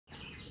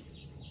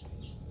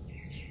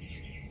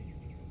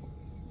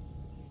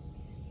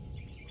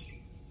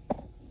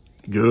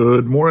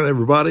Good morning,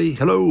 everybody.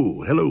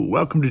 Hello.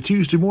 Welcome to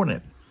Tuesday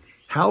morning.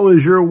 How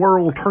is your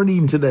world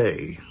turning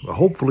today? Well,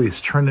 hopefully it's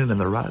turning in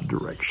the right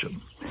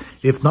direction.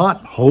 If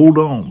not, hold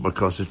on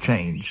because a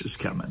change is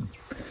coming.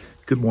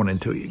 Good morning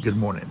to you. Good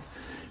morning.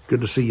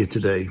 Good to see you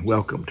today.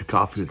 Welcome to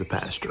Coffee with the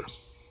Pastor.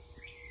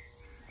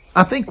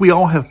 I think we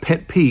all have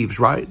pet peeves,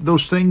 right?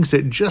 Those things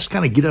that just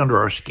kind of get under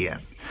our skin.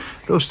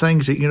 Those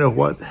things that, you know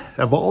what,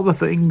 of all the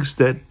things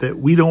that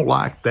we don't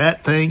like,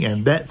 that thing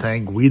and that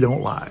thing we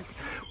don't like.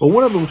 Well,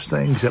 one of those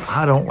things that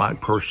I don't like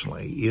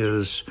personally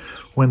is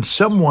when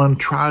someone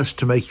tries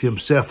to make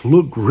themselves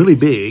look really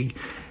big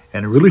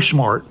and really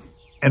smart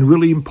and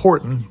really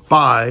important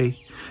by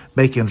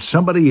making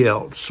somebody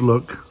else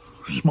look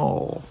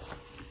small.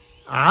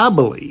 I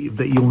believe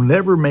that you'll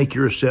never make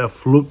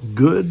yourself look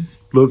good,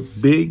 look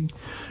big,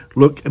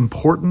 look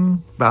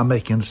important by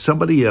making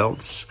somebody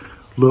else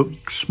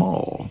look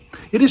small.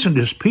 It isn't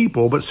just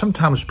people, but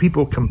sometimes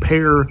people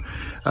compare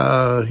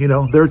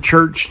their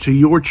church to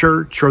your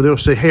church, or they'll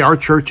say, hey, our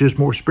church is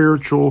more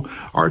spiritual,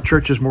 our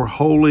church is more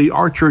holy,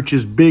 our church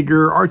is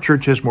bigger, our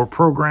church has more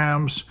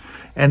programs.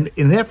 And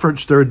in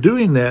efforts they're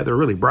doing that, they're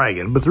really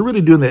bragging, but they're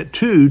really doing that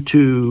too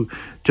to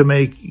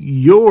make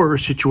your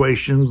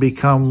situation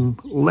become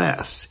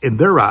less, in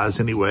their eyes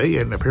anyway,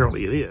 and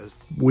apparently it is.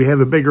 We have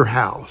a bigger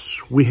house,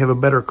 we have a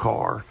better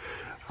car,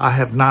 I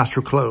have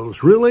nicer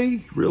clothes. Really?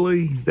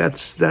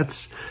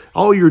 That's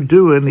all you're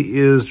doing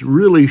is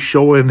really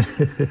showing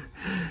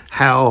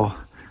how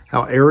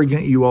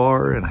arrogant you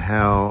are and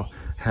how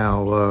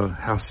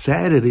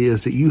sad it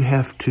is that you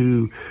have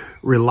to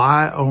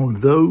rely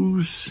on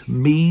those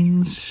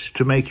means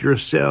to make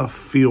yourself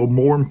feel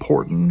more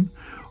important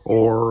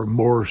or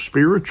more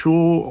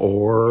spiritual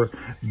or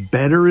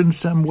better in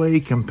some way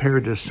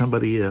compared to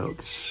somebody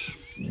else.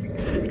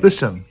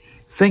 Listen.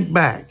 Think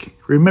back,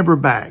 remember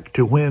back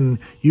to when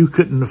you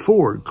couldn't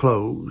afford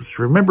clothes.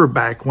 Remember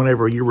back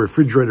whenever your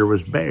refrigerator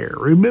was bare.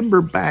 Remember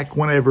back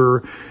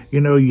whenever,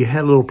 you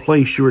had a little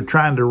place you were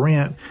trying to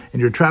rent and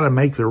you're trying to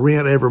make the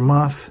rent every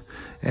month.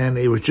 And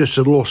it was just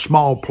a little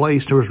small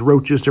place. There was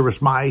roaches, there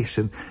was mice,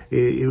 and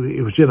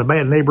it was in a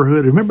bad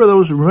neighborhood. Remember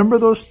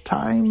those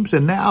times?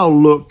 And now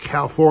look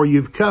how far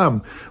you've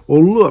come.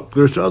 Well, look,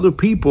 there's other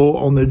people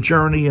on the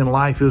journey in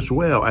life as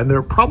well. And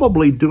they're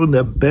probably doing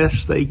the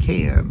best they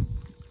can.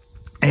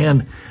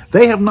 And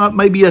they have not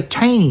maybe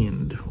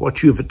attained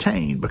what you've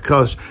attained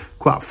because,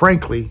 quite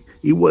frankly,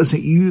 it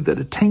wasn't you that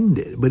attained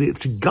it, but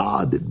it's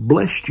God that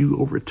blessed you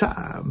over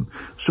time.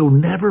 So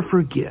never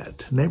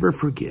forget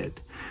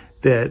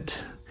that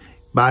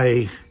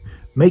by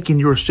making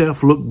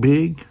yourself look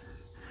big,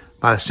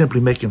 by simply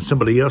making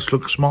somebody else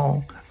look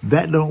small,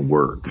 that don't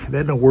work.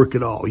 That don't work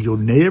at all. You'll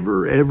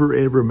never,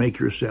 ever make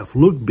yourself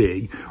look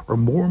big or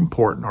more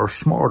important or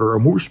smarter or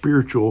more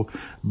spiritual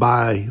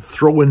by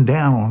throwing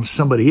down on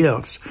somebody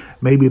else.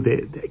 Maybe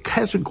that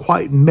hasn't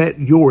quite met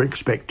your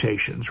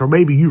expectations, or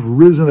maybe you've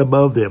risen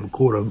above them,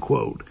 quote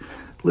unquote.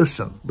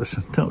 Listen,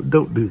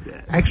 don't do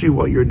that. Actually,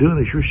 what you're doing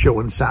is you're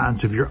showing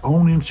signs of your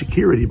own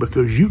insecurity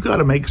because you got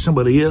to make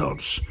somebody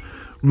else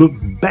look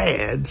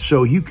bad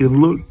so you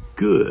can look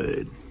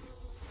good.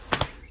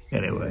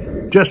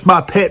 Anyway, just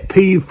my pet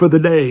peeve for the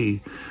day.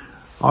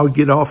 I'll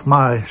get off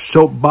my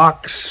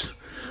soapbox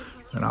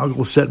and I'll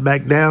go sit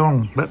back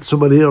down, let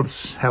somebody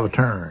else have a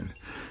turn.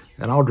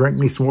 And I'll drink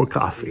me some more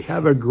coffee.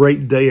 Have a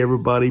great day,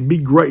 everybody. Be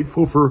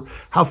grateful for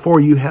how far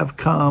you have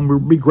come. Or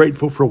be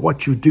grateful for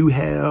what you do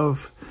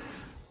have.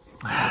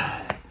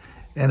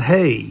 And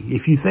hey,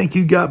 if you think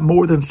you got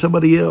more than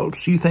somebody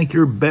else, you think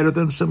you're better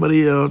than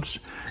somebody else,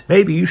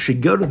 maybe you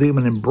should go to them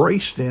and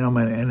embrace them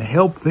and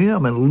help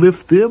them and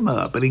lift them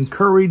up and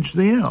encourage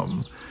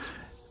them,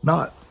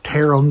 not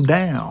tear them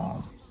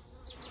down.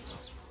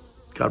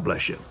 God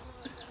bless you.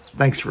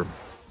 Thanks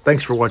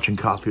for watching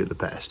Coffee with the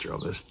Pastor on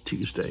this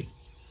Tuesday.